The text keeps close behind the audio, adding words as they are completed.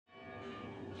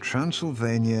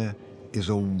Transylvania is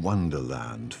a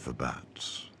wonderland for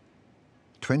bats.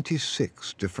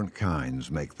 26 different kinds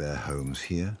make their homes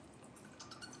here.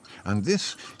 And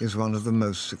this is one of the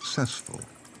most successful,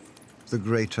 the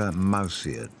greater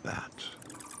mouse-eared bat.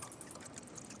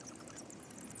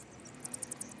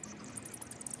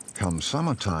 Come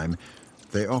summertime,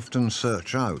 they often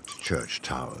search out church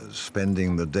towers,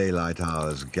 spending the daylight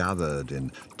hours gathered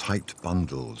in tight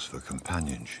bundles for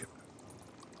companionship.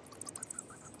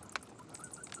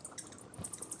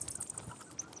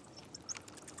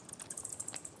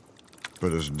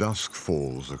 But as dusk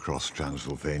falls across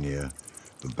Transylvania,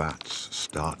 the bats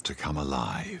start to come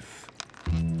alive.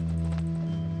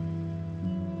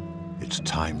 It's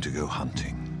time to go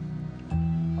hunting.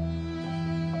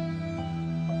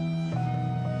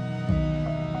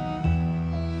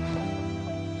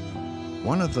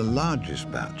 One of the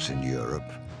largest bats in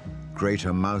Europe,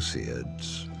 greater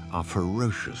mouse-eareds, are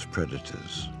ferocious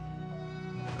predators.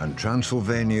 And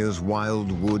Transylvania's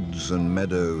wild woods and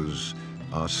meadows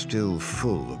are still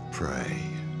full of prey.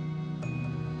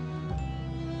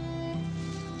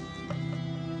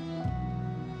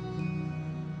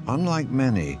 Unlike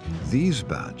many, these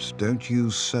bats don't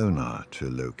use sonar to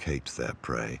locate their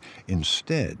prey.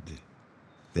 Instead,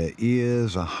 their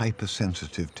ears are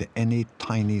hypersensitive to any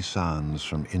tiny sounds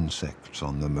from insects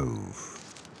on the move.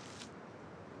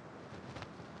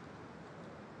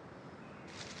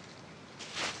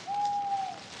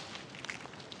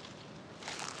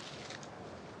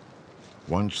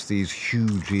 Once these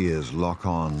huge ears lock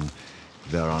on,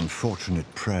 their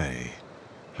unfortunate prey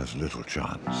has little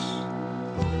chance.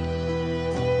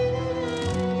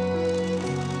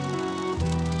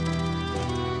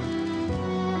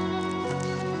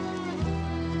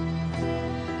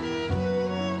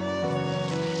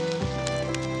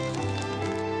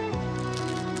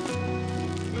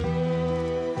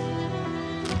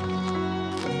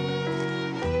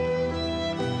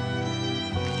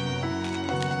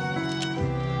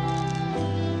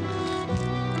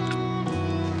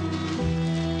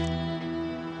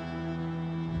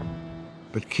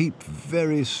 But keep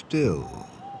very still,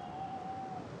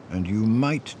 and you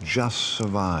might just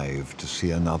survive to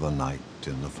see another night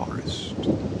in the forest.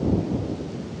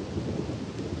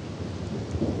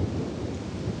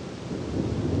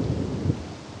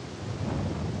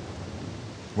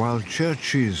 While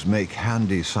churches make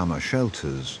handy summer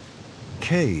shelters,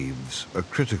 caves are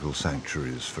critical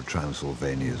sanctuaries for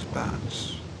Transylvania's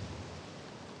bats.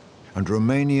 And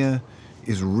Romania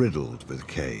is riddled with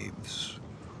caves.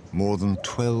 More than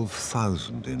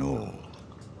 12,000 in all.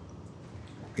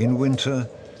 In winter,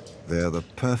 they are the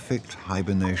perfect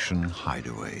hibernation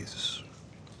hideaways.